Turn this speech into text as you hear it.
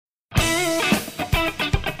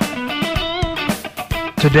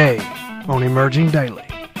Today on Emerging Daily.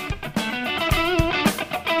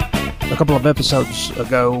 A couple of episodes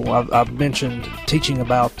ago, I've mentioned teaching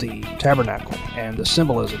about the tabernacle and the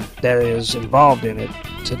symbolism that is involved in it.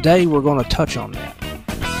 Today we're going to touch on that.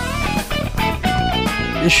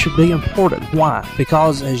 This should be important. Why?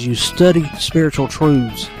 Because as you study spiritual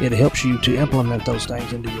truths, it helps you to implement those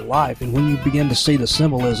things into your life. And when you begin to see the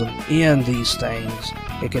symbolism in these things,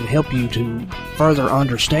 it can help you to further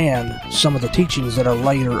understand some of the teachings that are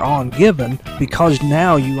later on given, because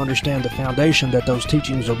now you understand the foundation that those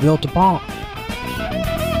teachings are built upon.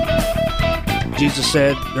 Jesus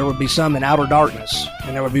said there would be some in outer darkness,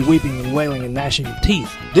 and there would be weeping and wailing and gnashing of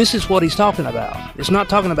teeth. This is what he's talking about. It's not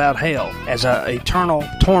talking about hell as an eternal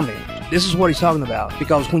torment. This is what he's talking about,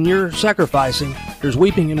 because when you're sacrificing, there's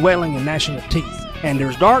weeping and wailing and gnashing of teeth. And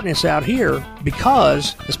there's darkness out here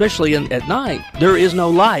because, especially at night, there is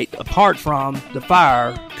no light apart from the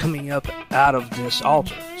fire coming up out of this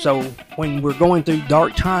altar. So when we're going through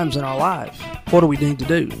dark times in our life, what do we need to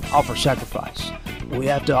do? Offer sacrifice. We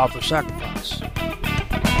have to offer sacrifice.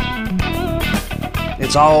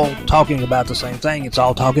 It's all talking about the same thing. It's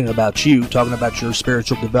all talking about you, talking about your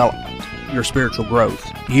spiritual development, your spiritual growth.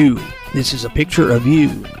 You. This is a picture of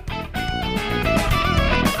you.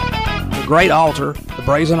 The great altar, the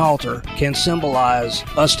brazen altar, can symbolize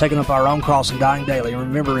us taking up our own cross and dying daily. And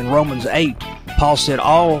remember in Romans 8, Paul said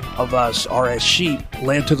all of us are as sheep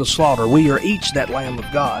led to the slaughter. We are each that Lamb of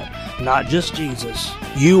God, not just Jesus.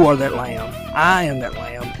 You are that Lamb. I am that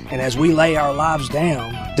Lamb. And as we lay our lives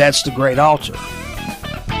down, that's the great altar.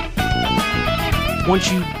 Once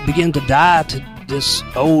you begin to die to this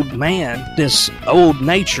old man, this old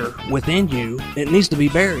nature within you, it needs to be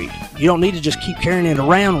buried. You don't need to just keep carrying it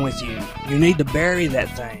around with you. You need to bury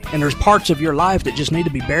that thing. And there's parts of your life that just need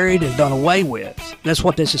to be buried and done away with. That's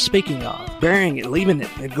what this is speaking of. Burying it, leaving it,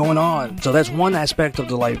 and going on. So that's one aspect of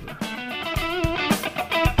the labor.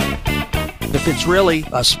 If it's really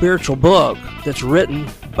a spiritual book that's written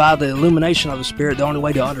by the illumination of the Spirit, the only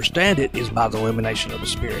way to understand it is by the illumination of the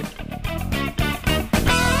Spirit.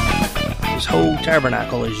 This whole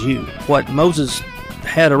tabernacle is you. What Moses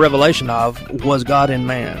had a revelation of was God in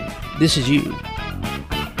man. This is you.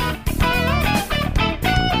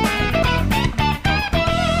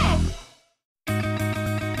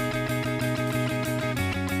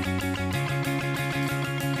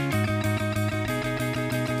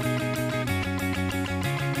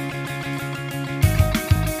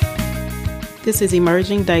 This is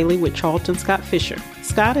Emerging Daily with Charlton Scott Fisher.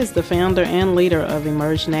 Scott is the founder and leader of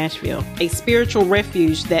Emerge Nashville, a spiritual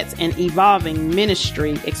refuge that's an evolving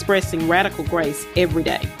ministry expressing radical grace every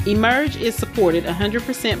day. Emerge is supported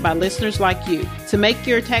 100% by listeners like you. To make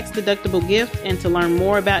your tax-deductible gift and to learn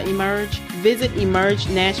more about Emerge, visit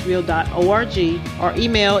emergenashville.org or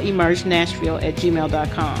email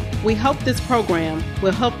emergenashville@gmail.com. We hope this program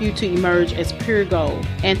will help you to emerge as pure gold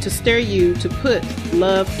and to stir you to put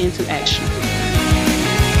love into action.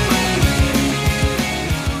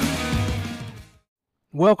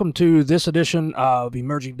 Welcome to this edition of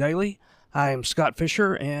Emerging Daily. I am Scott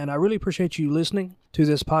Fisher, and I really appreciate you listening to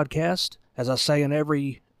this podcast. As I say in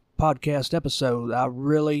every podcast episode, I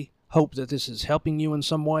really hope that this is helping you in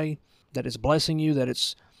some way, that it's blessing you, that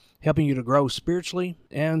it's helping you to grow spiritually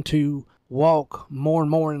and to walk more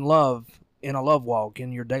and more in love, in a love walk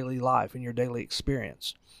in your daily life, in your daily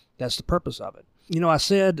experience. That's the purpose of it. You know, I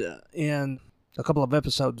said in a couple of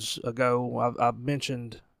episodes ago, I've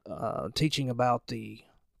mentioned teaching about the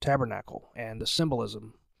tabernacle and the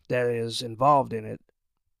symbolism that is involved in it.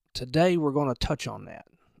 Today we're going to touch on that.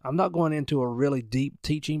 I'm not going into a really deep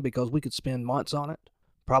teaching because we could spend months on it,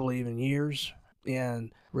 probably even years,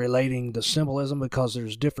 in relating the symbolism, because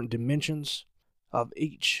there's different dimensions of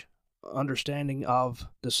each understanding of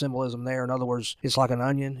the symbolism there. In other words, it's like an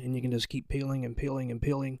onion, and you can just keep peeling and peeling and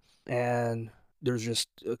peeling, and there's just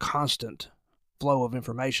a constant flow of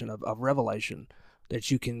information, of revelation that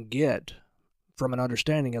you can get from an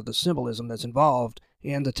understanding of the symbolism that's involved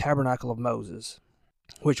in the tabernacle of Moses,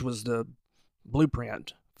 which was the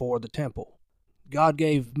blueprint for the temple. God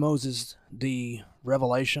gave Moses the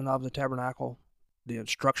revelation of the tabernacle, the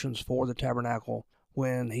instructions for the tabernacle.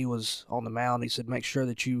 When he was on the mount, he said, make sure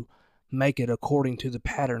that you make it according to the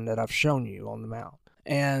pattern that I've shown you on the mount.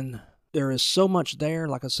 And there is so much there.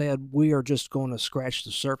 Like I said, we are just going to scratch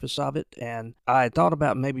the surface of it. And I thought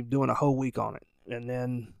about maybe doing a whole week on it. And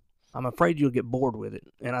then I'm afraid you'll get bored with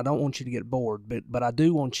it. And I don't want you to get bored. But I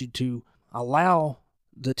do want you to allow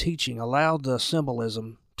the teaching, allow the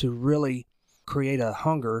symbolism to really create a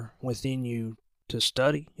hunger within you to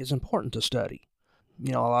study. It's important to study.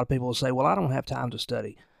 You know, a lot of people will say, well, I don't have time to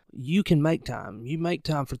study. you can make time. You make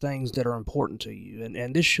time for things that are important to you.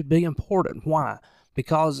 And this should be important. Why?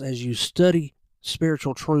 Because as you study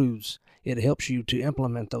spiritual truths, it helps you to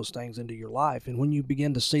implement those things into your life. And when you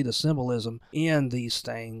begin to see the symbolism in these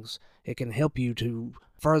things, it can help you to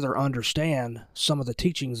further understand some of the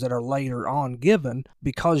teachings that are later on given,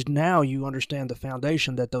 because now you understand the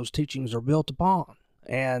foundation that those teachings are built upon.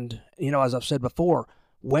 And, as I've said before,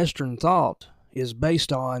 Western thought is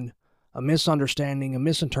based on a misunderstanding, a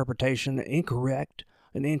misinterpretation, an incorrect,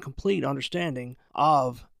 an incomplete understanding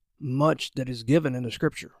of much that is given in the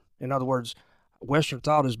Scripture. In other words, Western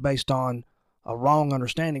thought is based on a wrong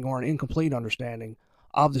understanding or an incomplete understanding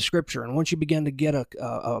of the Scripture. And once you begin to get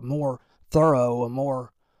a more thorough, a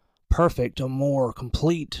more perfect, a more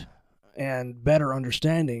complete and better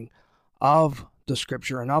understanding of the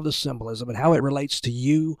Scripture and of the symbolism and how it relates to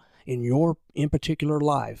you in particular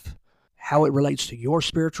life, how it relates to your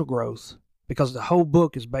spiritual growth, because the whole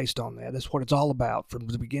book is based on that. That's what it's all about from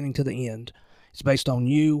the beginning to the end. It's based on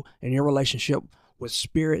you and your relationship with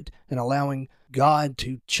Spirit and allowing God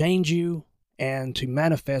to change you and to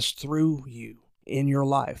manifest through you in your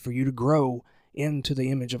life, for you to grow into the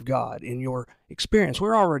image of God in your experience.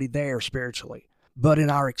 We're already there spiritually, but in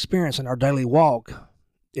our experience, in our daily walk,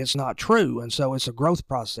 it's not true. And so it's a growth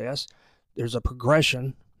process. There's a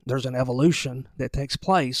progression. There's an evolution that takes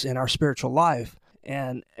place in our spiritual life.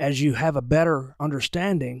 And as you have a better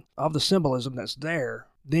understanding of the symbolism that's there,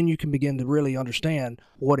 then you can begin to really understand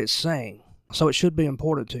what it's saying. So it should be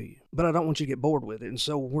important to you. But I don't want you to get bored with it. And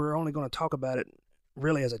so we're only going to talk about it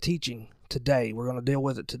really as a teaching today. We're going to deal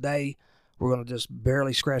with it today. We're going to just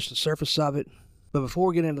barely scratch the surface of it. But before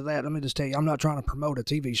we get into that, let me just tell you, I'm not trying to promote a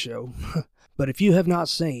TV show. But if you have not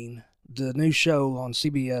seen the new show on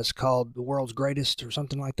CBS called The World's Greatest or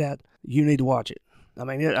something like that, you need to watch it. I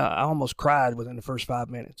mean, I almost cried within the first 5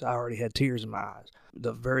 minutes. I already had tears in my eyes.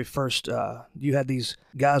 The very first, you had these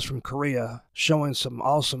guys from Korea showing some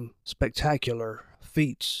awesome, spectacular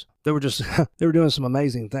feats. They were doing some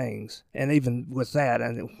amazing things. And even with that,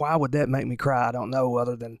 and why would that make me cry? I don't know,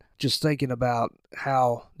 other than just thinking about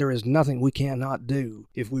how there is nothing we cannot do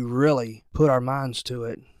if we really put our minds to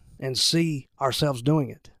it and see ourselves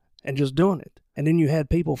doing it and just doing it. And then you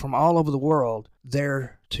had people from all over the world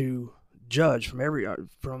there to judge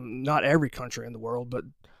from not every country in the world, but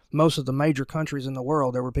most of the major countries in the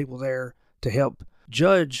world. There were people there to help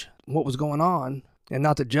judge what was going on. And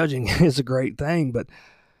not that judging is a great thing, but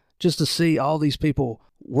just to see all these people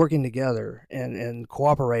working together and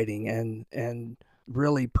cooperating and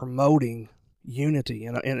really promoting unity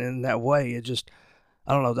in that way. It just,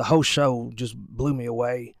 I don't know, the whole show just blew me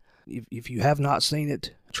away. If you have not seen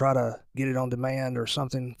it, try to get it on demand or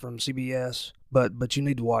something from CBS, but you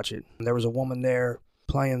need to watch it. There was a woman there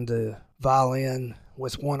playing the violin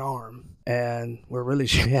with one arm, and really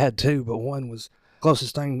she had two, but one was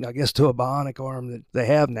closest thing, I guess, to a bionic arm that they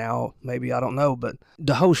have now. Maybe, I don't know, but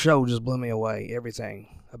the whole show just blew me away,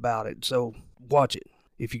 everything about it. So watch it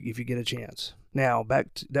if you get a chance. Now,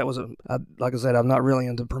 like I said, I'm not really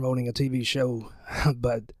into promoting a TV show,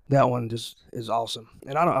 but that one just is awesome.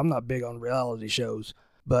 And I'm not big on reality shows,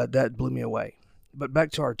 but that blew me away. But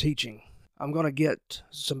back to our teaching. I'm going to get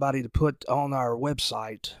somebody to put on our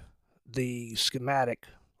website the schematic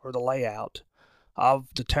or the layout of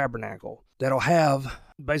the tabernacle. That'll have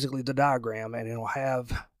basically the diagram, and it'll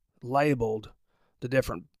have labeled the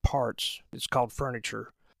different parts. It's called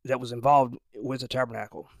furniture that was involved with the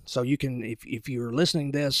tabernacle. So you can, if you're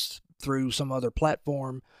listening to this through some other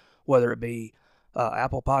platform, whether it be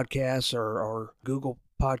Apple Podcasts or Google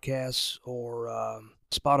Podcasts or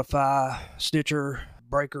Spotify, Stitcher,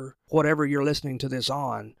 Breaker, whatever you're listening to this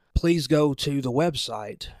on, please go to the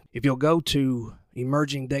website. If you'll go to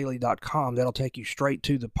emergingdaily.com, that'll take you straight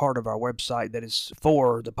to the part of our website that is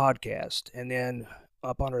for the podcast. And then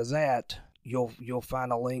up under that, you'll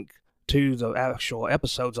find a link to the actual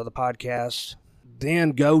episodes of the podcast.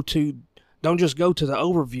 Then don't just go to the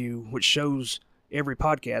overview, which shows every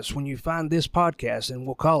podcast. When you find this podcast, and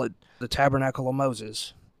we'll call it the Tabernacle of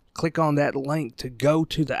Moses, click on that link to go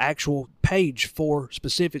to the actual page for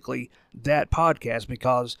specifically that podcast,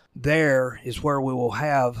 because there is where we will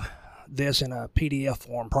have this in a PDF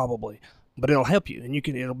form probably. But it'll help you, and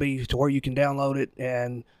it'll be to where you can download it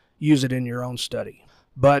and use it in your own study.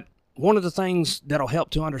 But one of the things that'll help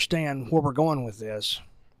to understand where we're going with this,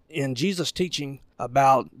 in Jesus' teaching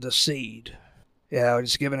about the seed,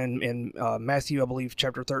 it's given in Matthew, I believe,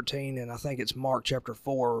 chapter 13, and I think it's Mark chapter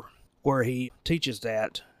 4, where he teaches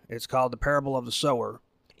that. It's called the parable of the sower.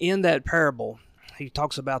 In that parable, he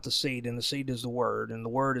talks about the seed, and the seed is the Word, and the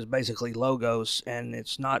Word is basically Logos, and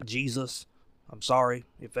it's not Jesus. I'm sorry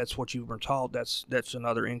if that's what you were taught. That's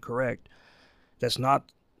another incorrect. That's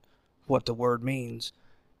not what the word means.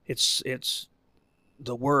 It's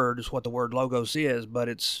the word is what the word logos is, but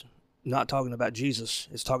it's not talking about Jesus.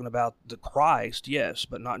 It's talking about the Christ, yes,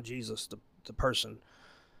 but not Jesus, the person.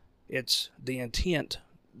 It's the intent,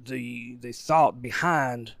 the thought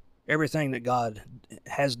behind everything that God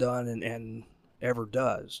has done and ever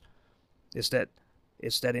does. It's that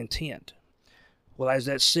intent. Well, as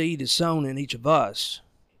that seed is sown in each of us,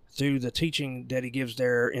 through the teaching that he gives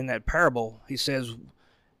there in that parable, he says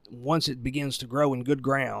once it begins to grow in good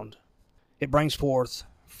ground, it brings forth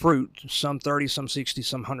fruit, some 30, some 60,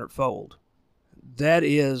 some 100-fold. That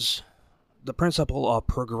is the principle of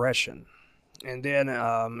progression. And then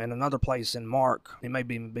in another place in Mark, it may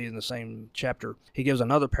be in the same chapter, he gives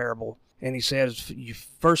another parable, and he says, you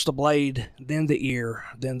first the blade, then the ear,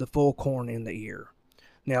 then the full corn in the ear.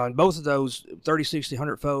 Now, in both of those, 30, 60,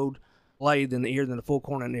 100-fold, blade, then the ear, then the full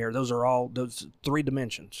corn in the ear, those are all those three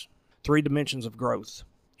dimensions of growth.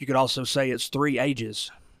 You could also say it's 3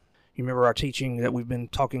 ages. You remember our teaching that we've been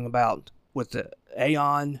talking about with the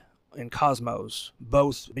aeon and cosmos,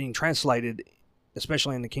 both being translated,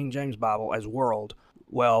 especially in the King James Bible, as world.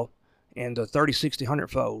 Well, in the 30, 60,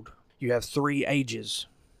 100-fold, you have 3 ages,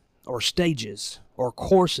 or stages, or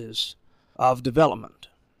courses of development.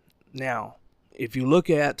 Now, if you look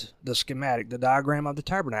at the schematic, the diagram of the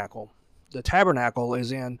tabernacle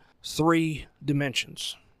is in 3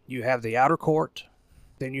 dimensions. You have the outer court,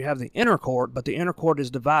 then you have the inner court, but the inner court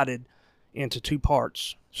is divided into 2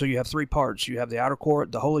 parts. So you have 3 parts. You have the outer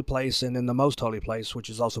court, the holy place, and then the most holy place, which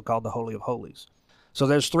is also called the Holy of Holies. So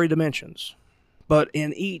there's 3 dimensions. But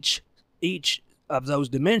in each of those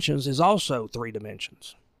dimensions is also 3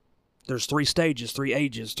 dimensions. There's 3 stages, 3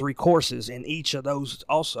 ages, 3 courses in each of those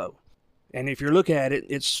also. And if you look at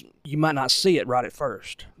it, you might not see it right at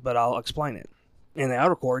first, but I'll explain it. In the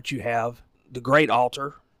outer court, you have the great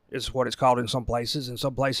altar, is what it's called in some places. In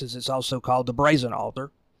some places, it's also called the brazen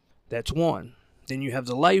altar. That's 1. Then you have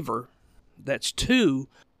the laver. That's 2.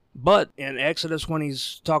 But in Exodus, when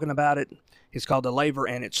he's talking about it, it's called the laver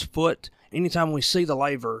and its foot. Anytime we see the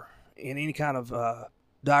laver in any kind of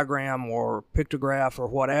diagram or pictograph or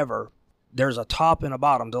whatever, there's a top and a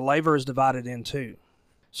bottom. The laver is divided in 2.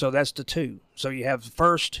 So that's the 2. So you have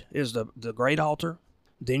first is the great altar.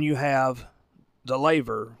 Then you have the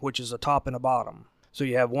laver, which is a top and a bottom. So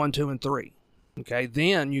you have 1, 2, and 3. Okay,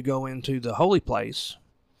 then you go into the holy place,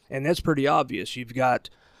 and that's pretty obvious. You've got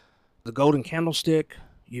the golden candlestick,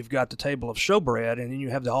 you've got the table of showbread, and then you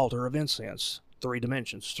have the altar of incense. 3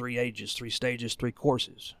 dimensions, 3 ages, 3 stages, 3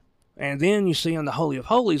 courses. And then you see in the Holy of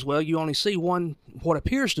Holies, well, you only see what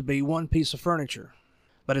appears to be 1 piece of furniture.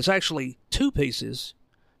 But it's actually 2 pieces.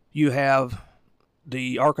 You have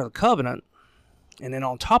the Ark of the Covenant, and then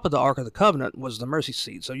on top of the Ark of the Covenant was the mercy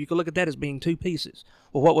seat. So you could look at that as being 2 pieces.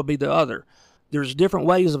 Well, what would be the other? There's different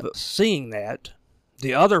ways of seeing that.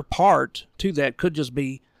 The other part to that could just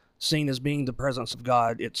be seen as being the presence of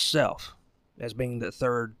God itself, as being the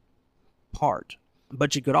 3rd part.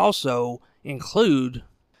 But you could also include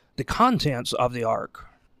the contents of the ark.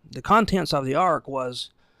 The contents of the ark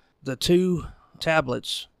was the 2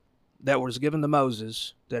 tablets that was given to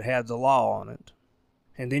Moses that had the law on it.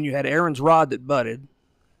 And then you had Aaron's rod that budded,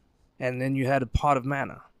 and then you had a pot of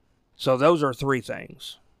manna. So those are 3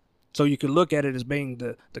 things. So you could look at it as being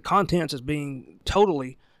the contents as being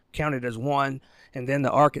totally counted as 1, and then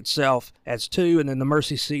the ark itself as 2, and then the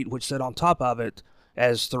mercy seat, which sat on top of it,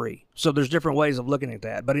 as 3. So there's different ways of looking at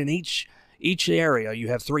that. But in each area, you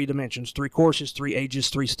have 3 dimensions, 3 courses, 3 ages,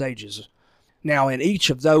 3 stages. Now, in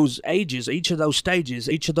each of those ages, each of those stages,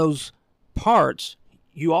 each of those parts,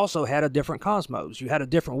 you also had a different cosmos. You had a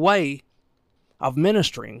different way of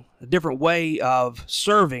ministering, a different way of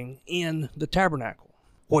serving in the tabernacle.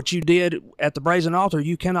 What you did at the brazen altar,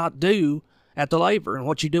 you cannot do at the laver. And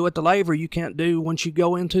what you do at the laver, you can't do once you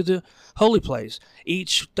go into the holy place.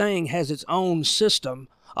 Each thing has its own system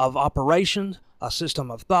of operation, a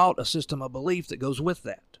system of thought, a system of belief that goes with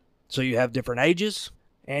that. So you have different ages,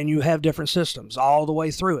 and you have different systems all the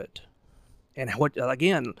way through it. And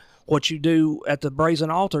what you do at the brazen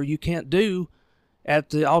altar, you can't do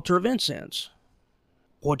at the altar of incense.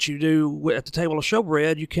 What you do at the table of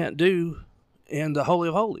showbread, you can't do in the Holy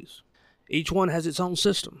of Holies. Each one has its own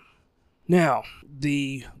system. Now,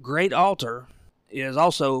 the great altar is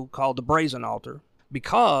also called the brazen altar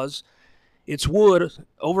because it's wood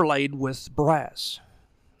overlaid with brass.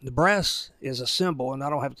 The brass is a symbol, and I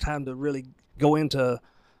don't have time to really go into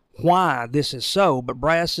why this is so, but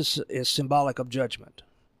brass is symbolic of judgment,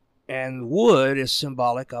 and wood is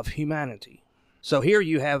symbolic of humanity. So here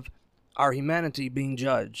you have our humanity being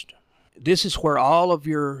judged. This is where all of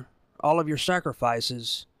your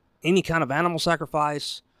sacrifices, any kind of animal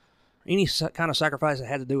sacrifice, any kind of sacrifice that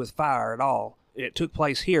had to do with fire at all, it took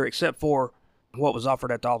place here, except for what was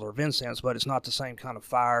offered at the altar of incense, but it's not the same kind of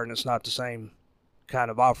fire and it's not the same kind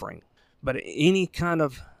of offering. But any kind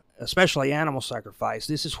of, especially animal sacrifice,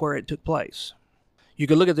 this is where it took place. You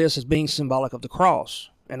could look at this as being symbolic of the cross.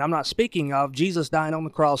 And I'm not speaking of Jesus dying on the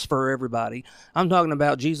cross for everybody. I'm talking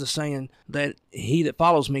about Jesus saying that he that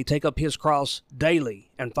follows me take up his cross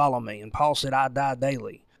daily and follow me. And Paul said, I die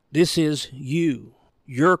daily. This is you,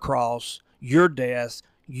 your cross, your death,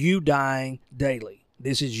 you dying daily.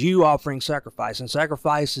 This is you offering sacrifice. And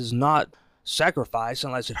sacrifice is not sacrifice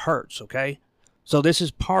unless it hurts, okay? So this is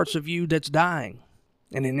parts of you that's dying.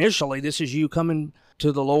 And initially, this is you coming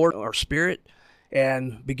to the Lord or Spirit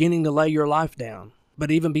and beginning to lay your life down. But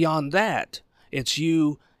even beyond that, it's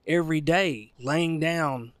you every day laying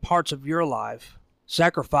down parts of your life,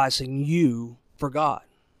 sacrificing you for God.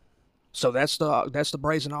 So that's the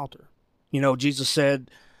brazen altar. You know, Jesus said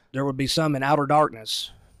there would be some in outer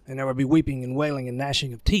darkness, and there would be weeping and wailing and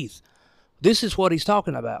gnashing of teeth. This is what he's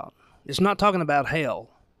talking about. It's not talking about hell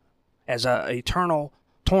as an eternal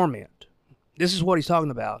torment. This is what he's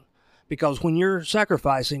talking about. Because when you're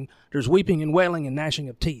sacrificing, there's weeping and wailing and gnashing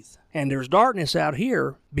of teeth. And there's darkness out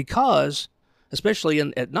here because, especially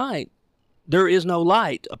at night, there is no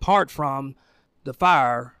light apart from the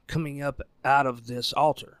fire coming up out of this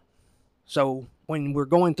altar. So when we're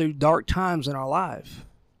going through dark times in our life,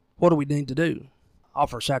 what do we need to do?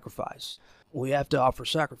 Offer sacrifice. We have to offer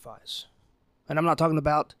sacrifice. And I'm not talking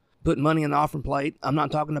about putting money in the offering plate. I'm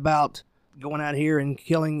not talking about going out here and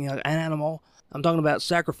killing an animal. I'm talking about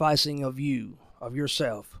sacrificing of you, of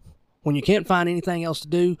yourself. When you can't find anything else to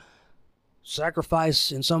do,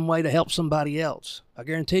 sacrifice in some way to help somebody else. I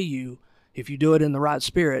guarantee you, if you do it in the right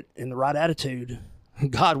spirit, in the right attitude,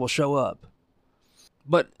 God will show up.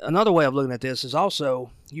 But another way of looking at this is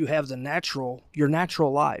also you have your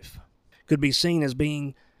natural life could be seen as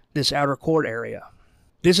being this outer court area.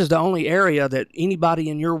 This is the only area that anybody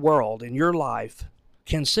in your world, in your life,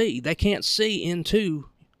 can see. They can't see into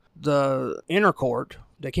the inner court.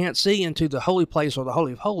 They can't see into the holy place or the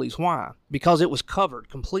Holy of Holies. Why? Because it was covered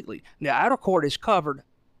completely. The outer court is covered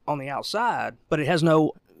on the outside, but it has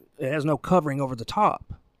no covering over the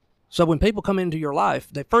top. So when people come into your life,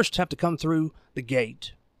 they first have to come through the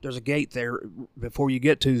gate. There's a gate there before you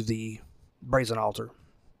get to the brazen altar.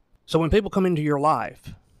 So when people come into your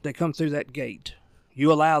life, they come through that gate.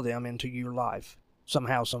 You allow them into your life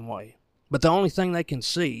somehow, some way. But the only thing they can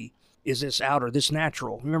see is this outer, this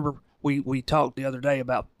natural. Remember, we talked the other day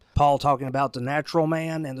about Paul talking about the natural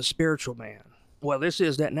man and the spiritual man. Well, this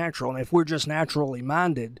is that natural, and if we're just naturally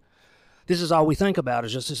minded, this is all we think about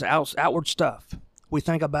is just this outward stuff. We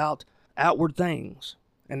think about outward things,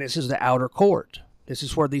 and this is the outer court. This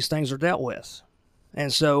is where these things are dealt with.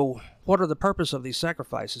 And so what are the purpose of these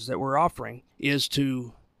sacrifices that we're offering is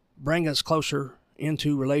to bring us closer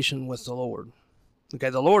into relation with the Lord. Okay,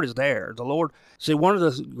 the Lord is there. The Lord, see, one of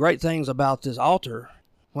the great things about this altar,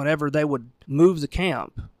 whenever they would move the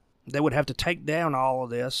camp, they would have to take down all of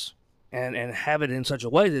this and have it in such a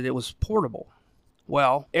way that it was portable.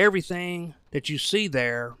 Well, everything that you see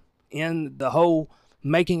there in the whole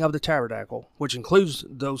making of the tabernacle, which includes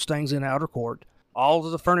those things in the outer court, all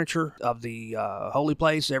of the furniture of the holy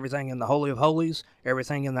place, everything in the Holy of Holies,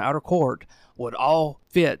 everything in the outer court, would all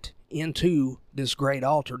fit into this great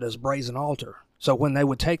altar, this brazen altar. So when they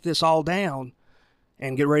would take this all down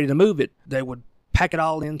and get ready to move it, they would pack it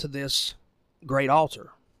all into this great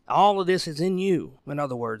altar. All of this is in you. In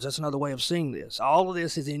other words, that's another way of seeing this. All of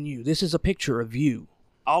this is in you. This is a picture of you.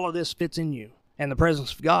 All of this fits in you. And the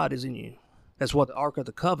presence of God is in you. That's what the Ark of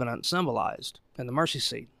the Covenant symbolized. And the mercy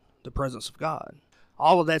seat, the presence of God.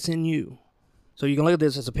 All of that's in you. So you can look at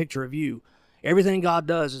this as a picture of you. Everything God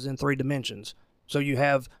does is in 3 dimensions. So you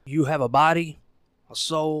have a body, a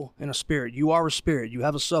soul, and a spirit. You are a spirit. You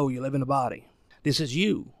have a soul. You live in a body. This is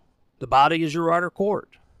you. The body is your outer court.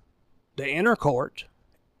 The inner court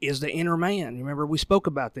is the inner man. Remember, we spoke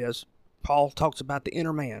about this. Paul talks about the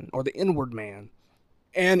inner man or the inward man.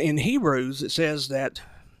 And in Hebrews, it says that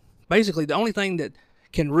basically the only thing that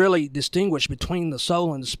can really distinguish between the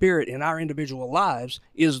soul and the spirit in our individual lives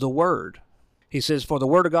is the Word. He says, for the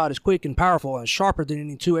Word of God is quick and powerful and sharper than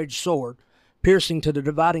any two-edged sword, piercing to the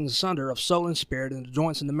dividing asunder of soul and spirit and the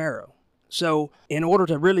joints and the marrow. So in order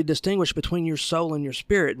to really distinguish between your soul and your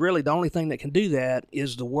spirit, really the only thing that can do that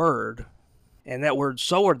is the Word. And that word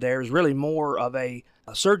sword there is really more of a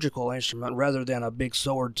surgical instrument rather than a big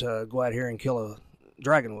sword to go out here and kill a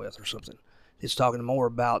dragon with or something. It's talking more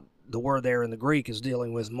about the word there in the Greek is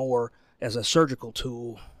dealing with more as a surgical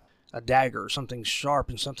tool. a dagger, something sharp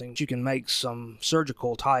and something you can make some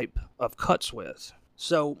surgical type of cuts with.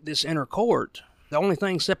 So this inner court, the only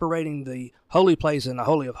thing separating the holy place and the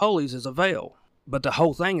Holy of Holies is a veil. But the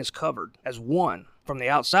whole thing is covered as one. From the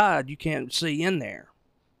outside, you can't see in there.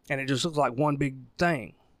 And it just looks like one big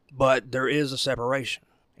thing. But there is a separation.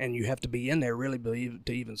 And you have to be in there really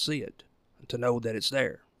to even see it, to know that it's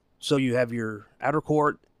there. So you have your outer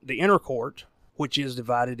court, the inner court, which is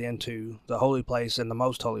divided into the holy place and the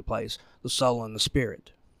most holy place, the soul and the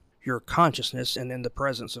spirit. Your consciousness and then the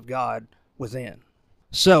presence of God within.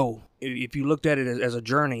 So, if you looked at it as a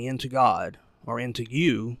journey into God, or into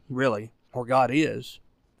you, really, or God is,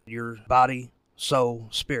 your body, soul,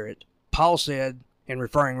 spirit. Paul said, in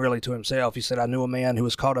referring really to himself, he said, I knew a man who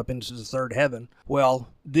was caught up into the third heaven. Well,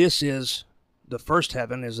 this is the first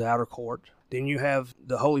heaven, is the outer court. Then you have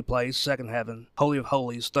the holy place, second heaven, Holy of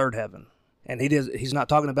Holies, third heaven. And he's not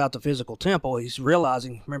talking about the physical temple. He's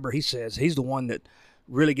realizing, remember he says, he's the one that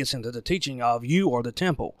really gets into the teaching of you or the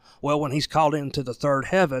temple. Well, when he's called into the third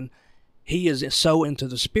heaven, he is so into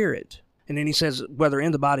the spirit. And then he says, whether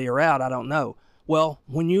in the body or out, I don't know. Well,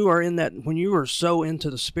 when you are so into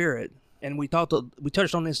the spirit, and we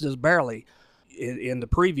touched on this just barely in the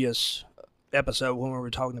previous episode when we were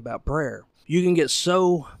talking about prayer. You can get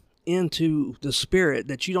so into the spirit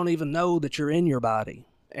that you don't even know that you're in your body.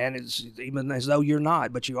 And it's even as though you're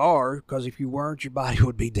not, but you are, because if you weren't, your body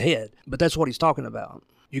would be dead. But that's what he's talking about.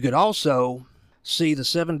 You could also see the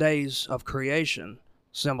 7 days of creation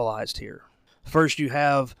symbolized here. First you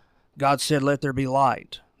have, God said, let there be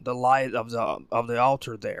light. The light of the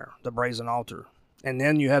altar there, the brazen altar. And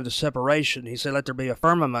then you have the separation. He said, let there be a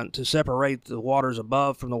firmament to separate the waters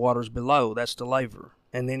above from the waters below. That's the laver.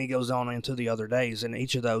 And then he goes on into the other days, and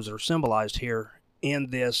each of those are symbolized here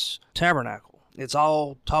in this tabernacle. It's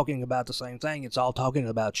all talking about the same thing. It's all talking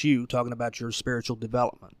about you, talking about your spiritual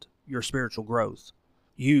development, your spiritual growth.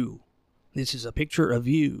 You. This is a picture of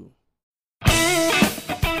you.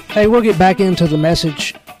 Hey, we'll get back into the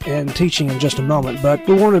message and teaching in just a moment, but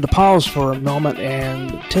we wanted to pause for a moment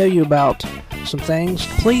and tell you about some things.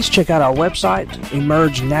 Please check out our website.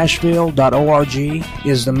 emergenashville.org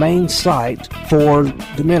is the main site for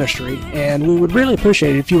the ministry, and we would really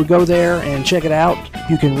appreciate it if you would go there and check it out.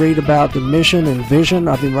 You can read about the mission and vision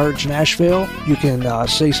of Emerge Nashville. You can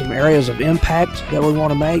see some areas of impact that we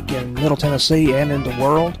want to make in Middle Tennessee and in the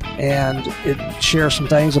world, and it shares some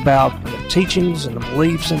things about the teachings and the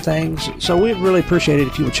beliefs and things. So we'd really appreciate it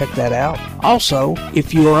if you would check that out. Also,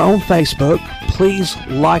 if you are on Facebook, please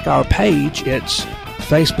like our page. It's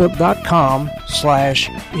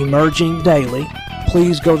facebook.com/emergingdaily.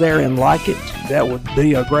 Please go there and like it. That would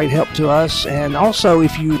be a great help to us. And also,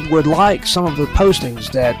 if you would like some of the postings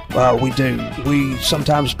that we do, we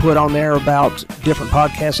sometimes put on there about different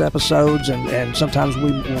podcast episodes, and sometimes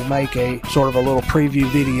we will make a sort of a little preview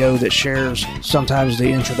video that shares sometimes the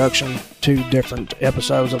introduction to different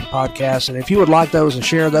episodes of the podcast. And if you would like those and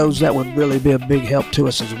share those, that would really be a big help to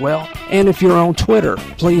us as well. And if you're on Twitter,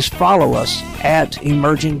 please follow us at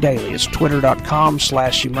Emerging Daily. It's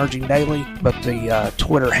twitter.com/emergingdaily, but the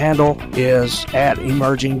Twitter handle is at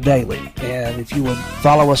Emerging Daily. And if you would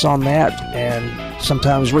follow us on that and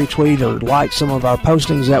sometimes retweet or like some of our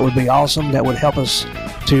postings, that would be awesome. That would help us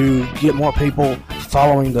to get more people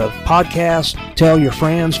following the podcast. Tell your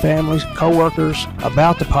friends, families, co-workers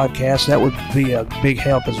about the podcast. That would be a big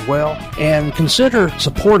help as well. And consider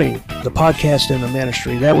supporting the podcast and the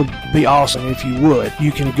ministry. That would be awesome if you would.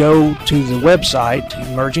 You can go to the website,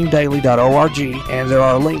 emergingdaily.org, and there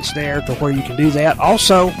are links there to where you can do that.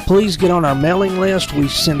 Also, please get on our mailing list. We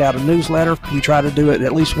send out a newsletter. We try to do it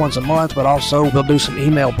at least once a month, but also we'll do some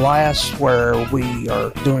email blasts where we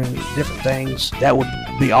are doing different things. That would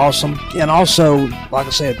be awesome. And also, like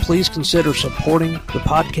I said, please consider supporting the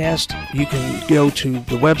podcast. You can go to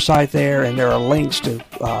the website there, and there are links to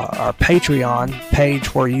our Patreon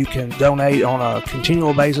page where you can donate on a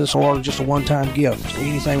continual basis or just a one-time gift.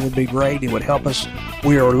 Anything would be great. It would help us.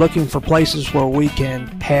 We are looking for places where we can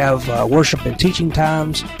have worship and teaching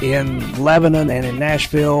times in Lebanon and in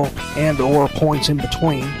Nashville and or points in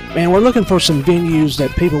between. And we're looking for some venues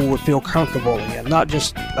that people would feel comfortable in, not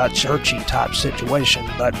just a churchy type situation,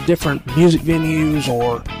 but different music venues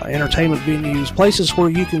or entertainment venues, places where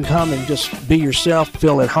you can come and just be yourself,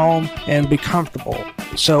 feel at home, and be comfortable.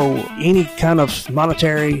 So any kind of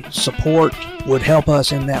monetary support would help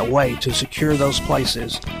us in that way to secure those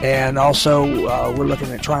places. And also, we're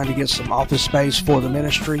looking at trying to get some office space for the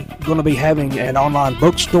ministry. We're going to be having an online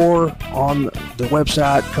bookstore on the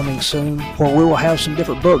website coming soon, where we will have some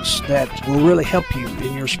different books that will really help you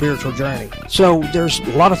in your spiritual journey. So there's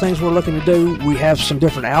a lot of things we're looking to do. We have some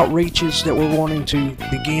different outreaches that we're wanting to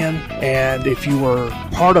begin, and if you were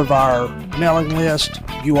part of our mailing list,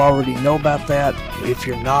 you already know about that. If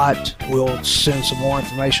you're not, we'll send some more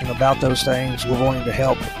information about those things. We're wanting to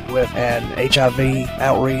help with an HIV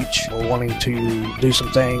outreach. We're wanting to do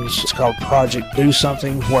some things. It's called Project Do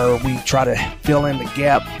Something, where we try to fill in the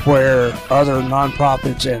gap where other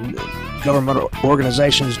nonprofits and government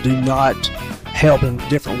organizations do not help in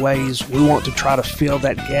different ways. We want to try to fill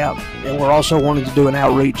that gap, and we're also wanting to do an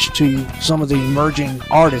outreach to some of the emerging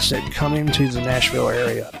artists that come into the Nashville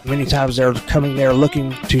area. Many times they're coming there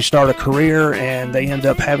looking to start a career, and they end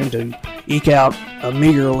up having to eke out a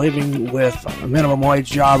meager living with a minimum wage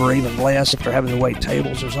job or even less if they're having to wait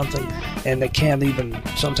tables or something, and they can't even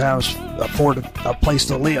sometimes afford a place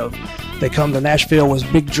to live. They come to Nashville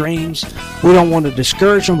with big dreams. We don't want to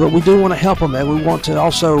discourage them, but we do want to help them, and we want to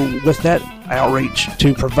also, with that outreach,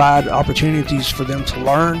 to provide opportunities for them to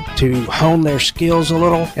learn, to hone their skills a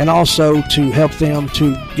little, and also to help them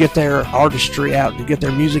to get their artistry out, to get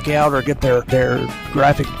their music out, or get their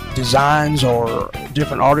graphic designs or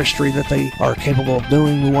different artistry that they are capable of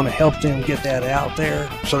doing. We want to help them get that out there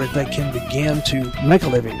so that they can begin to make a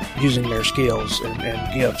living using their skills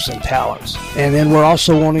and gifts and talents. And then we're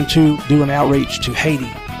also wanting to do an outreach to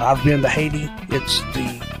Haiti. I've been to Haiti. It's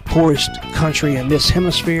the poorest country in this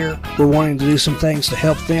hemisphere. We're wanting to do some things to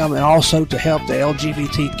help them, and also to help the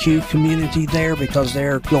LGBTQ community there, because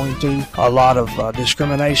they're going through a lot of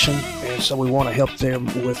discrimination, and so we want to help them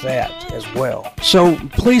with that as well. So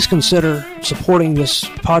please consider supporting this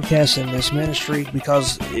podcast and this ministry,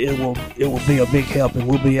 because it will be a big help, and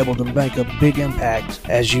we'll be able to make a big impact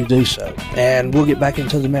as you do so. And we'll get back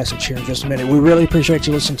into the message here in just a minute. We really appreciate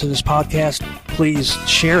you listening to this podcast. Please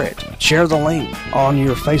share it. Share the link on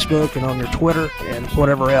your Facebook and on your Twitter and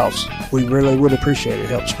whatever else. We really would appreciate it.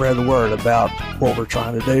 Help spread the word about what we're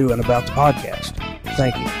trying to do and about the podcast.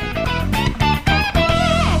 Thank you.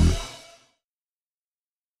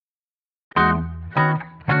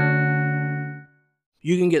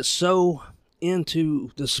 You can get so into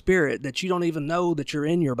the spirit that you don't even know that you're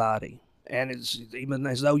in your body. And it's even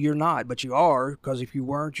as though you're not, but you are, because if you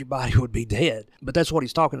weren't, your body would be dead. But that's what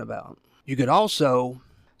he's talking about. You could also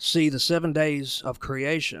see the 7 days of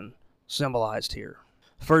creation symbolized here.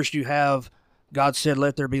 First, you have God said,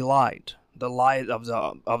 "Let there be light," the light of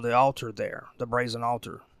the altar there, the brazen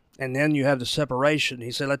altar. And then you have the separation.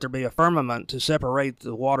 He said, "Let there be a firmament to separate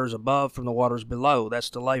the waters above from the waters below." That's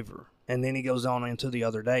the laver. And then he goes on into the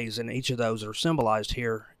other days, and each of those are symbolized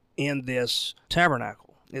here in this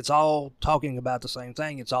tabernacle. It's all talking about the same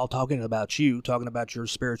thing. It's all talking about you, talking about your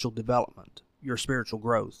spiritual development, your spiritual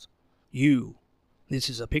growth. You. This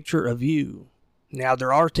is a picture of you. Now,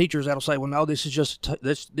 there are teachers that'll say, "Well, no, this is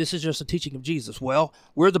just a teaching of Jesus." Well,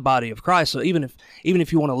 we're the body of Christ, so even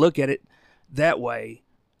if you want to look at it that way,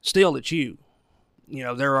 still it's you. You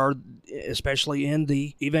know, there are, especially in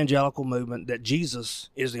the evangelical movement, that Jesus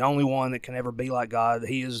is the only one that can ever be like God.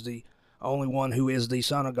 He is the only one who is the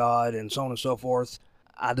Son of God, and so on and so forth.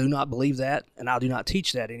 I do not believe that, and I do not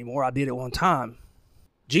teach that anymore. I did it one time.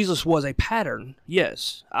 Jesus was a pattern,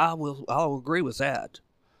 yes, I'll agree with that.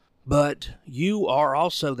 But you are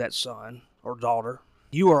also that son or daughter.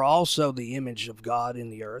 You are also the image of God in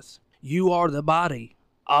the earth. You are the body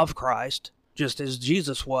of Christ, just as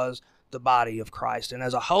Jesus was the body of Christ. And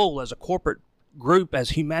as a whole, as a corporate group,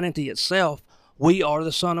 as humanity itself, we are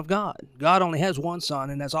the Son of God. God only has one Son,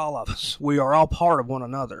 and that's all of us. We are all part of one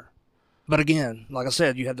another. But again, like I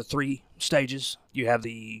said, you have the 3 stages. You have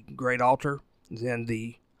the great altar, then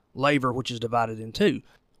the laver, which is divided in 2.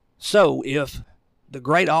 So if the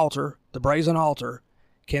great altar, the brazen altar,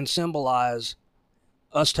 can symbolize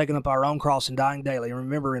us taking up our own cross and dying daily. And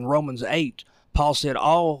remember, in Romans 8, Paul said,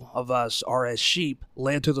 all of us are as sheep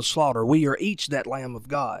led to the slaughter. We are each that Lamb of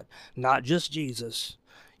God, not just Jesus.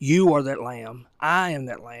 You are that Lamb. I am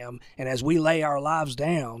that Lamb. And as we lay our lives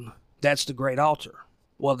down, that's the great altar.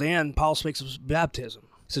 Well, then Paul speaks of baptism.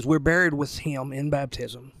 He says we're buried with him in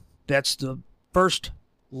baptism. That's the first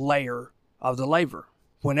layer of the laver.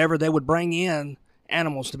 Whenever they would bring in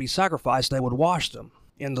animals to be sacrificed, they would wash them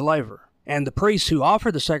in the laver. And the priests who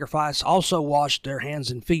offered the sacrifice also washed their hands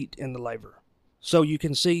and feet in the laver. So you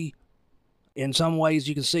can see, in some ways,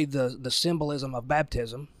 you can see the symbolism of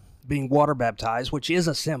baptism, being water baptized, which is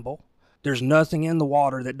a symbol. There's nothing in the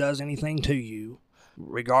water that does anything to you,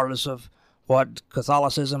 regardless of what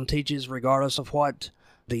Catholicism teaches, regardless of what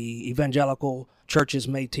the evangelical churches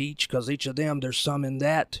may teach, because each of them, there's some in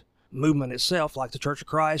that movement itself, like the Church of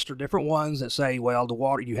Christ or different ones that say, well, the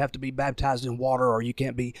water, you have to be baptized in water or you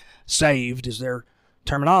can't be saved, is their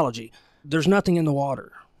terminology. There's nothing in the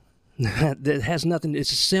water. That has nothing,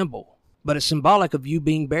 it's a symbol, but it's symbolic of you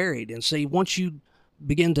being buried. And see, once you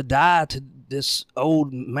begin to die to this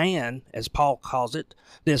old man, as Paul calls it,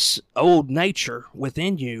 this old nature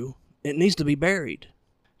within you, it needs to be buried.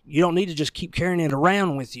 You don't need to just keep carrying it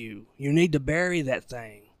around with you. You need to bury that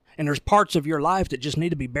thing. And there's parts of your life that just need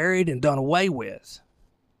to be buried and done away with.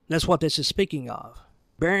 That's what this is speaking of.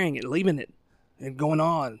 Burying it, leaving it, and going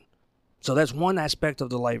on. So that's one aspect of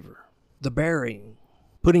the laver. The burying,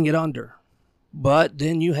 putting it under. But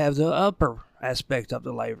then you have the upper aspect of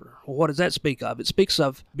the laver. Well, what does that speak of? It speaks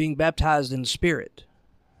of being baptized in the Spirit,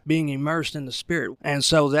 being immersed in the Spirit. And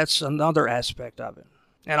so that's another aspect of it.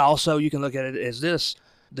 And also you can look at it as this.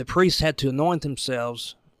 The priests had to anoint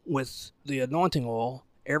themselves with the anointing oil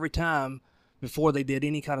every time before they did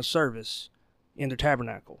any kind of service in the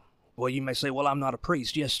tabernacle. Well, you may say, well, I'm not a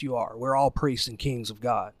priest. Yes, you are. We're all priests and kings of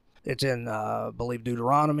God. It's in, I believe,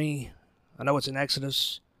 Deuteronomy. I know it's in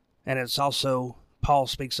Exodus. And it's also, Paul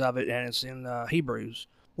speaks of it, and it's in Hebrews.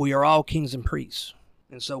 We are all kings and priests.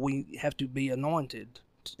 And so we have to be anointed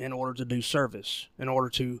in order to do service, in order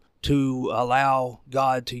to allow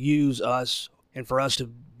God to use us and for us to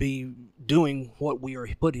be doing what we are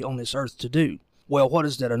put on this earth to do. Well, what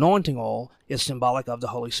is that anointing oil? It's symbolic of the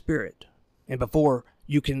Holy Spirit. And before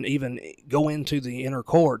you can even go into the inner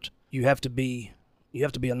court, you have to be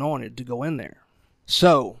anointed to go in there.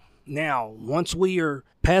 So now, once we are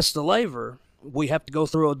past the laver, we have to go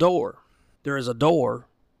through a door. There is a door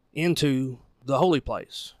into the holy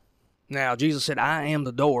place. Now, Jesus said, I am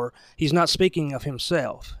the door. He's not speaking of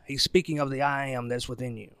himself. He's speaking of the I am that's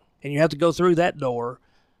within you. And you have to go through that door,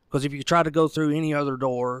 because if you try to go through any other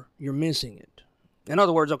door, you're missing it. In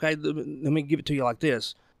other words, okay, let me give it to you like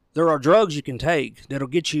this. There are drugs you can take that'll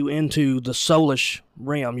get you into the soulish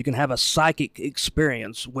realm. You can have a psychic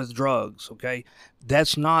experience with drugs, okay?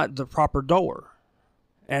 That's not the proper door.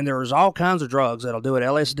 And there's all kinds of drugs that'll do it,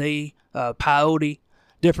 LSD, peyote,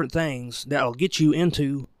 different things that'll get you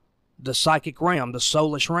into the psychic realm, the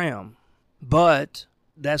soulish realm. But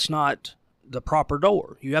that's not the proper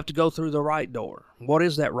door. You have to go through the right door. What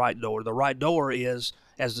is that right door? The right door is,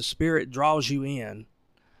 as the Spirit draws you in,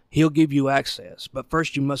 He'll give you access. But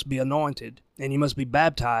first you must be anointed, and you must be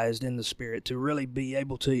baptized in the Spirit to really be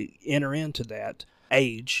able to enter into that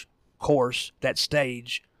age, course, that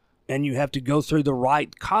stage. And you have to go through the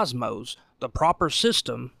right cosmos, the proper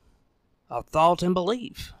system of thought and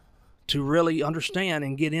belief to really understand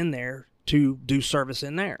and get in there to do service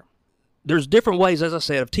in there. There's different ways, as I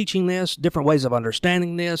said, of teaching this, different ways of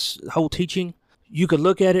understanding this whole teaching. You could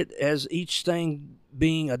look at it as each thing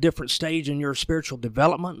being a different stage in your spiritual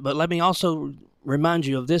development, but let me also remind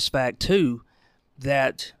you of this fact too,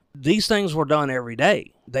 that these things were done every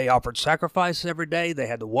day. They offered sacrifice every day. They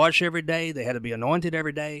had to wash every day. They had to be anointed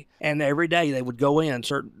every day. And every day they would go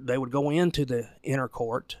into the inner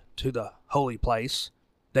court, to the holy place.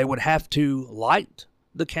 They would have to light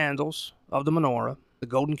the candles of the menorah, the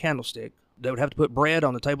golden candlestick. They would have to put bread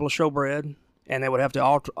on the table of showbread, and they would have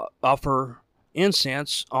to offer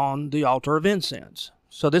incense on the altar of incense.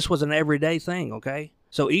 So this was an everyday thing, okay?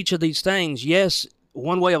 So each of these things, yes,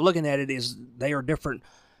 one way of looking at it is they are different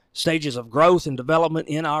stages of growth and development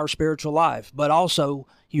in our spiritual life. But also,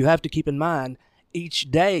 you have to keep in mind, each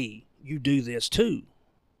day you do this too.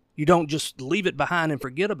 You don't just leave it behind and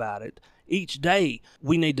forget about it. Each day,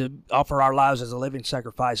 we need to offer our lives as a living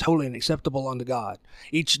sacrifice, holy and acceptable unto God.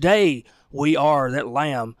 Each day, we are that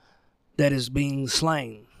lamb that is being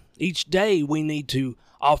slain. Each day, we need to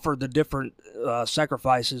offer the different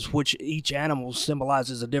sacrifices, which each animal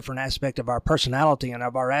symbolizes a different aspect of our personality and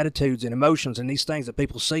of our attitudes and emotions and these things that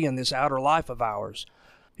people see in this outer life of ours.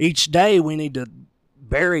 Each day, we need to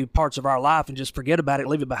bury parts of our life and just forget about it,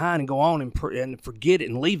 leave it behind, and go on and forget it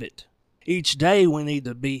and leave it. Each day we need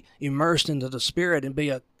to be immersed into the Spirit and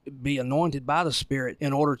be anointed by the Spirit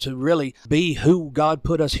in order to really be who God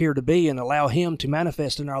put us here to be and allow Him to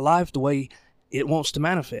manifest in our life the way it wants to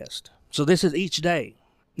manifest. So this is each day.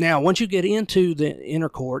 Now, once you get into the inner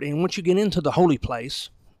court and once you get into the holy place,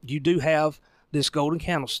 you do have this golden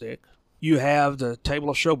candlestick. You have the table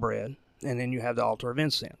of showbread, and then you have the altar of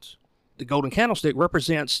incense. The golden candlestick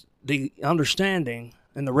represents the understanding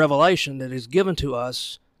and the revelation that is given to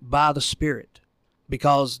us by the Spirit,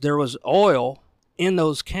 because there was oil in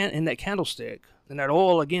that candlestick, and that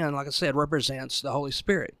oil, again, like I said, represents the Holy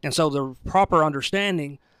Spirit. And so the proper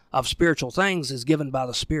understanding of spiritual things is given by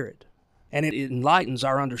the Spirit. and it enlightens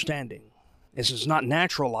our understanding. This is not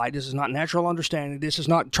natural light. This is not natural understanding. This is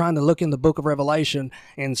not trying to look in the book of Revelation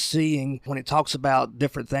and seeing when it talks about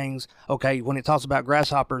different things. Okay, when it talks about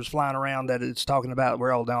grasshoppers flying around, that it's talking about,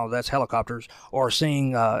 well, no, that's helicopters. Or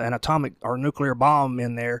seeing an atomic or nuclear bomb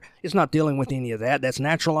in there. It's not dealing with any of that. That's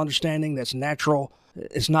natural understanding. That's natural.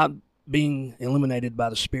 It's not being illuminated by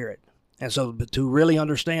the Spirit. And so to really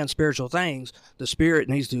understand spiritual things, the Spirit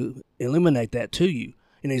needs to illuminate that to you.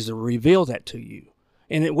 It needs to reveal that to you.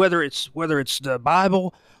 And whether it's the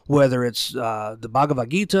Bible, whether it's the Bhagavad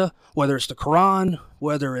Gita, whether it's the Quran,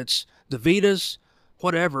 whether it's the Vedas,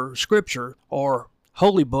 whatever, Scripture or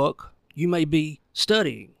Holy Book you may be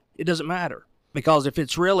studying, it doesn't matter. Because if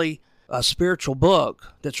it's really a spiritual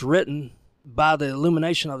book that's written by the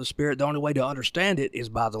illumination of the Spirit, the only way to understand it is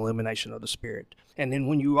by the illumination of the Spirit. And then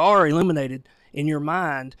when you are illuminated in your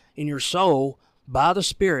mind, in your soul, by the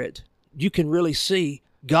Spirit, you can really see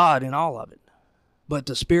God in all of it. But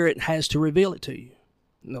the Spirit has to reveal it to you.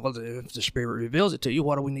 If the Spirit reveals it to you,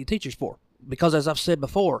 what do we need teachers for? Because as I've said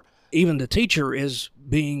before, even the teacher is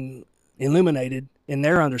being illuminated in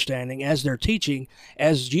their understanding as they're teaching,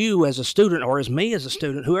 as you as a student or as me as a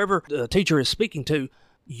student, whoever the teacher is speaking to,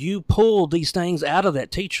 you pull these things out of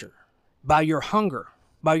that teacher by your hunger,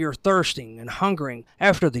 by your thirsting and hungering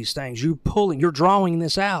after these things. You're drawing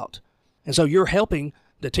this out. And so you're helping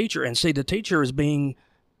the teacher. And see, the teacher is being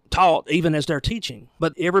taught even as they're teaching.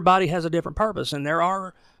 But everybody has a different purpose, and there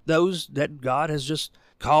are those that God has just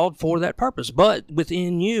called for that purpose. But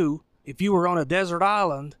within you, if you were on a desert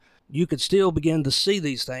island, you could still begin to see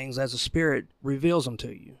these things as the Spirit reveals them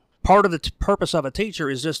to you. Part of the purpose of a teacher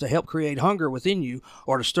is just to help create hunger within you,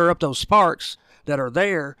 or to stir up those sparks that are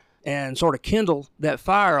there and sort of kindle that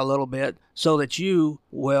fire a little bit so that you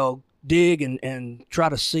will dig and try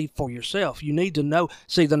to see for yourself. You need to know.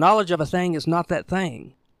 See, the knowledge of a thing is not that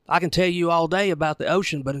thing. I can tell you all day about the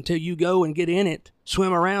ocean, but until you go and get in it,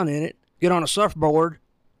 swim around in it, get on a surfboard,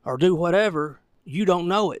 or do whatever, you don't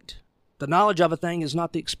know it. The knowledge of a thing is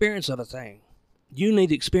not the experience of a thing. You need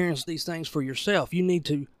to experience these things for yourself. You need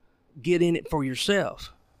to get in it for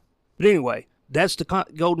yourself. But anyway, that's the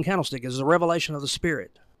golden candlestick, is the revelation of the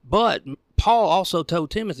Spirit. But Paul also told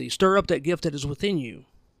Timothy, stir up that gift that is within you.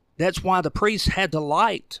 That's why the priest had to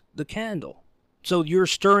light the candle. So you're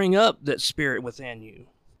stirring up that Spirit within you.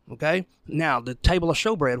 Okay? Now, the table of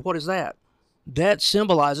showbread, what is that? That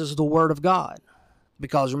symbolizes the Word of God.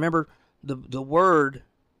 Because remember, the Word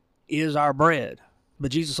is our bread.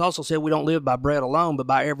 But Jesus also said we don't live by bread alone, but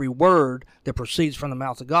by every word that proceeds from the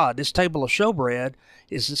mouth of God. This table of showbread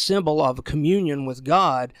is a symbol of communion with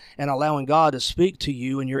God and allowing God to speak to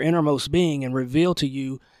you in your innermost being and reveal to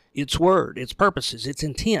you its word, its purposes, its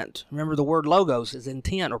intent. Remember, the word logos is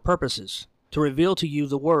intent or purposes. To reveal to you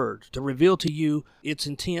the Word, to reveal to you its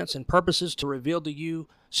intents and purposes, to reveal to you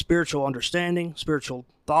spiritual understanding, spiritual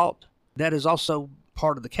thought. That is also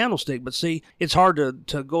part of the candlestick. But see, it's hard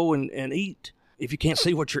to go and eat if you can't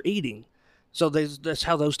see what you're eating. So that's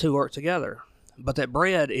how those two work together. But that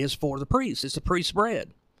bread is for the priest. It's the priest's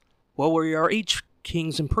bread. Well, we are each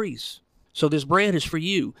kings and priests. So this bread is for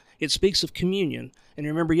you. It speaks of communion. And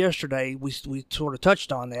remember yesterday, we sort of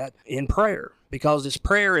touched on that in prayer. Because this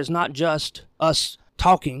prayer is not just us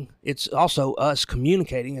talking, it's also us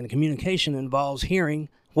communicating. And communication involves hearing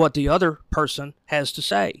what the other person has to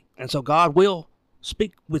say. And so God will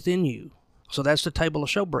speak within you. So that's the table of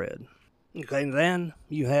showbread. Okay, and then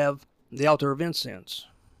you have the altar of incense.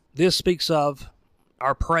 This speaks of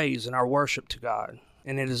our praise and our worship to God.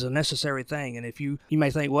 And it is a necessary thing. And if you may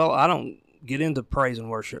think, well, I don't get into praise and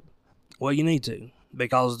worship. Well, you need to.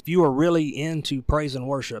 Because if you are really into praise and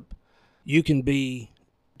worship, you can be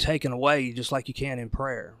taken away just like you can in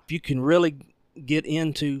prayer. If you can really get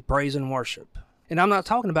into praise and worship. And I'm not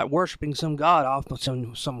talking about worshiping some god off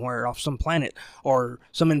somewhere, off some planet, or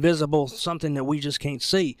some invisible something that we just can't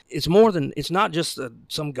see. It's not just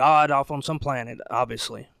some god off on some planet,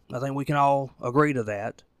 obviously. I think we can all agree to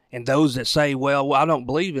that. And those that say, well, I don't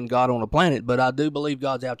believe in God on a planet, but I do believe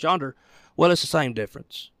God's out yonder, well, it's the same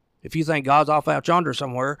difference. If you think God's off out yonder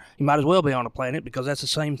somewhere, you might as well be on a planet, because that's the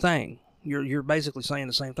same thing. You're basically saying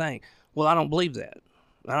the same thing. Well, I don't believe that.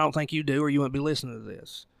 I don't think you do, or you wouldn't be listening to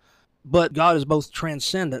this. But God is both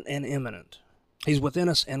transcendent and immanent. He's within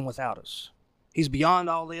us and without us. He's beyond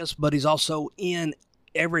all this, but he's also in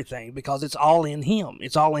everything, because it's all in him.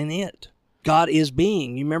 It's all in it. God is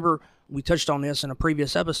being. You remember we touched on this in a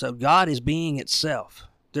previous episode. God is being itself.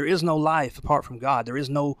 There is no life apart from God. There is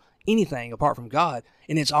no anything apart from God,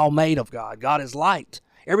 and it's all made of God. God is light.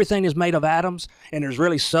 Everything is made of atoms, and there's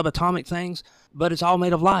really subatomic things, but it's all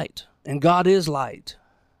made of light, and God is light.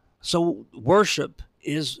 So worship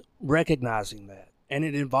is recognizing that. And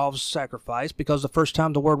it involves sacrifice, because the first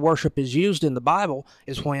time the word worship is used in the Bible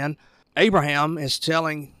is when Abraham is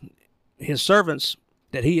telling his servants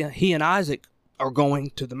that he and Isaac are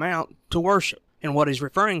going to the mount to worship. And what he's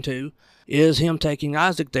referring to is him taking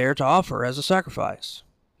Isaac there to offer as a sacrifice,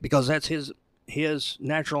 because that's his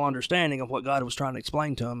natural understanding of what God was trying to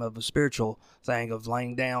explain to him, of a spiritual thing, of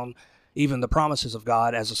laying down even the promises of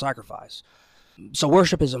God as a sacrifice. So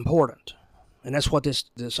worship is important. And that's what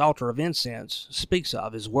this altar of incense speaks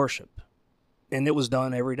of, is worship. And it was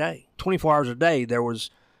done every day. 24 hours a day, there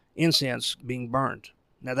was incense being burned.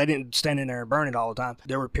 Now, they didn't stand in there and burn it all the time.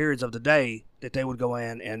 There were periods of the day that they would go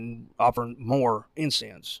in and offer more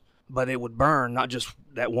incense. But it would burn, not just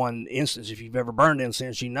that one instance. If you've ever burned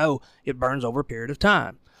incense, you know it burns over a period of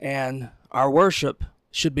time. And our worship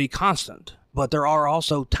should be constant. But there are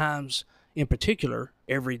also times in particular,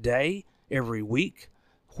 every day, every week,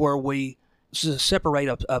 where we separate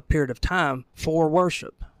a period of time for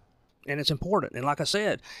worship. And it's important. And like I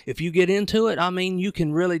said, if you get into it, I mean, you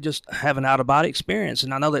can really just have an out-of-body experience.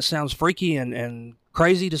 And I know that sounds freaky and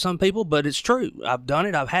crazy to some people, but it's true. I've done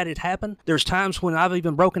it. I've had it happen. There's times when I've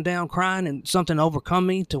even broken down crying and something overcome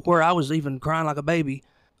me to where I was even crying like a baby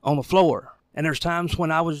on the floor. And there's times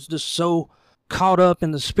when I was just so caught up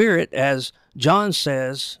in the Spirit, as John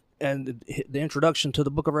says, and the introduction to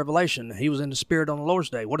the book of Revelation, he was in the Spirit on the Lord's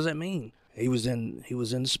Day. What does that mean? He was in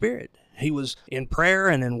the Spirit. He was in prayer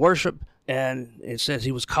and in worship, and it says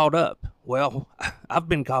he was caught up. Well, I've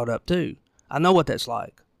been caught up too. I know what that's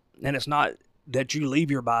like. And it's not that you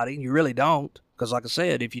leave your body. You really don't. Because like I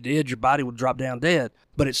said, if you did, your body would drop down dead.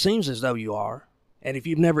 But it seems as though you are. And if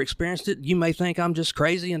you've never experienced it, you may think I'm just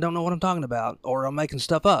crazy and don't know what I'm talking about, or I'm making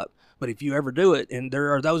stuff up. But if you ever do it, and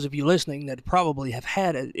there are those of you listening that probably have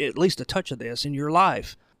had at least a touch of this in your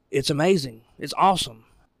life, it's amazing. It's awesome.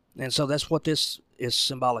 And so that's what this is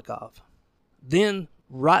symbolic of. Then,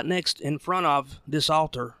 right next in front of this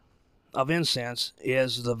altar of incense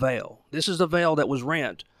is the veil. This is the veil that was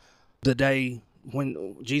rent the day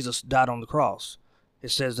when Jesus died on the cross.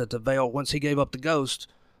 It says that the veil, once he gave up the ghost,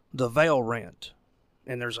 the veil rent.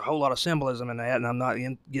 And there's a whole lot of symbolism in that, and I'm not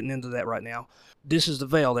getting into that right now. This is the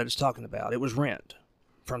veil that it's talking about. It was rent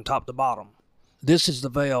from top to bottom. This is the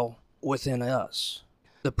veil within us.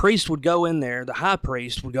 The priest would go in there, the high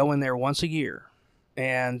priest would go in there once a year,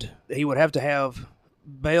 and he would have to have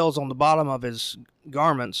bells on the bottom of his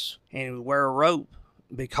garments, and he would wear a rope,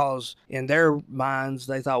 because in their minds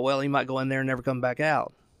they thought, well, he might go in there and never come back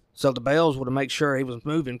out. So the bells would make sure he was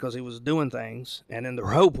moving because he was doing things, and then the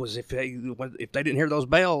rope was if they didn't hear those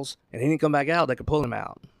bells and he didn't come back out, they could pull him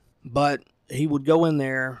out. But he would go in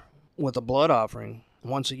there with a blood offering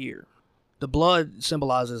once a year. The blood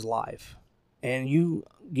symbolizes life, and you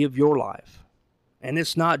give your life. And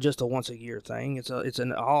it's not just a once-a-year thing. It's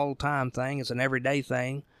an all-time thing. It's an everyday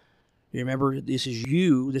thing. You remember, this is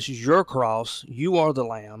you. This is your cross. You are the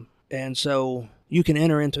Lamb. And so you can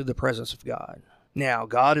enter into the presence of God. Now,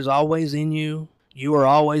 God is always in you. You are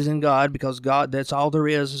always in God, because God, that's all there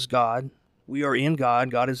is God. We are in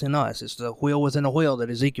God. God is in us. It's the wheel within a wheel that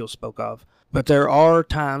Ezekiel spoke of. But there are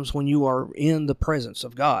times when you are in the presence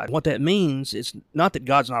of God. What that means, it's not that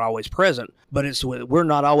God's not always present, but it's we're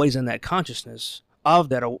not always in that consciousness of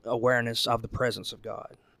that awareness of the presence of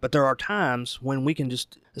God. But there are times when we can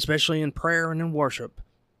just, especially in prayer and in worship,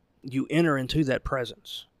 you enter into that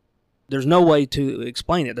presence. There's no way to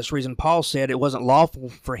explain it. That's the reason Paul said it wasn't lawful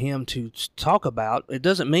for him to talk about. It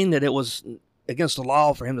doesn't mean that it was against the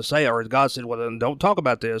law for him to say, or God said, well, then don't talk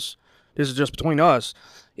about this. This is just between us.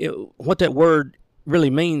 What that word really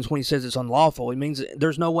means when he says it's unlawful, it means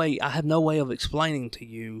there's no way, I have no way of explaining to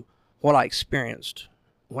you what I experienced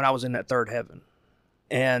when I was in that third heaven.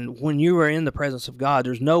 And when you are in the presence of God,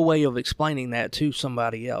 there's no way of explaining that to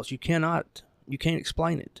somebody else. You can't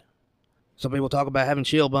explain it. Some people talk about having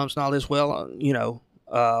chill bumps and all this. Well,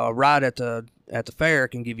 a ride at the fair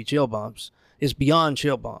can give you chill bumps. It's beyond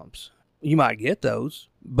chill bumps. You might get those,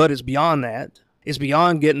 but it's beyond that. It's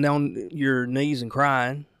beyond getting on your knees and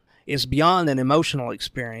crying. It's beyond an emotional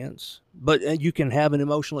experience, but you can have an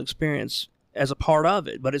emotional experience as a part of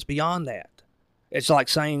it, but it's beyond that. It's like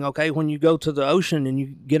saying, okay, when you go to the ocean and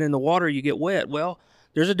you get in the water, you get wet. Well,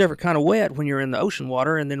 there's a different kind of wet when you're in the ocean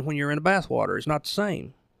water and then when you're in the bath water. It's not the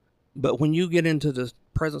same. But when you get into the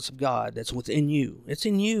presence of God that's within you, it's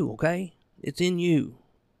in you, okay? It's in you.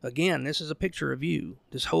 Again, this is a picture of you.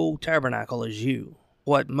 This whole tabernacle is you.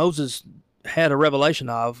 What Moses had a revelation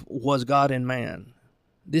of was God in man.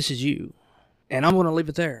 This is you. And I'm going to leave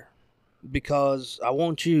it there because I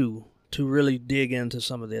want you to really dig into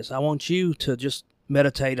some of this. I want you to just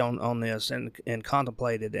meditate on this and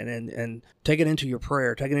contemplate it and take it into your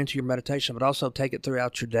prayer, take it into your meditation, but also take it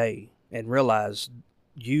throughout your day and realize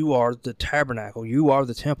you are the tabernacle, you are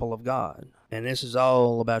the temple of God, and this is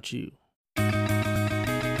all about you.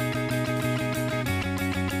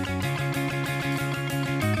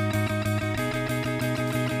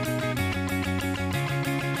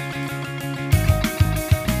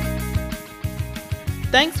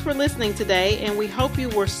 Thanks for listening today, and we hope you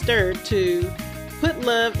were stirred to put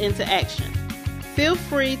love into action. Feel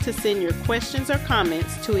free to send your questions or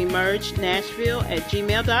comments to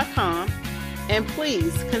emergenashville@gmail.com, and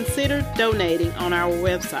please consider donating on our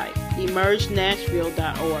website,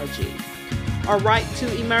 emergenashville.org, or write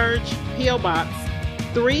to Emerge, P.O. Box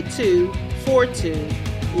 3242,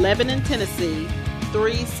 Lebanon, Tennessee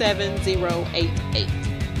 37088.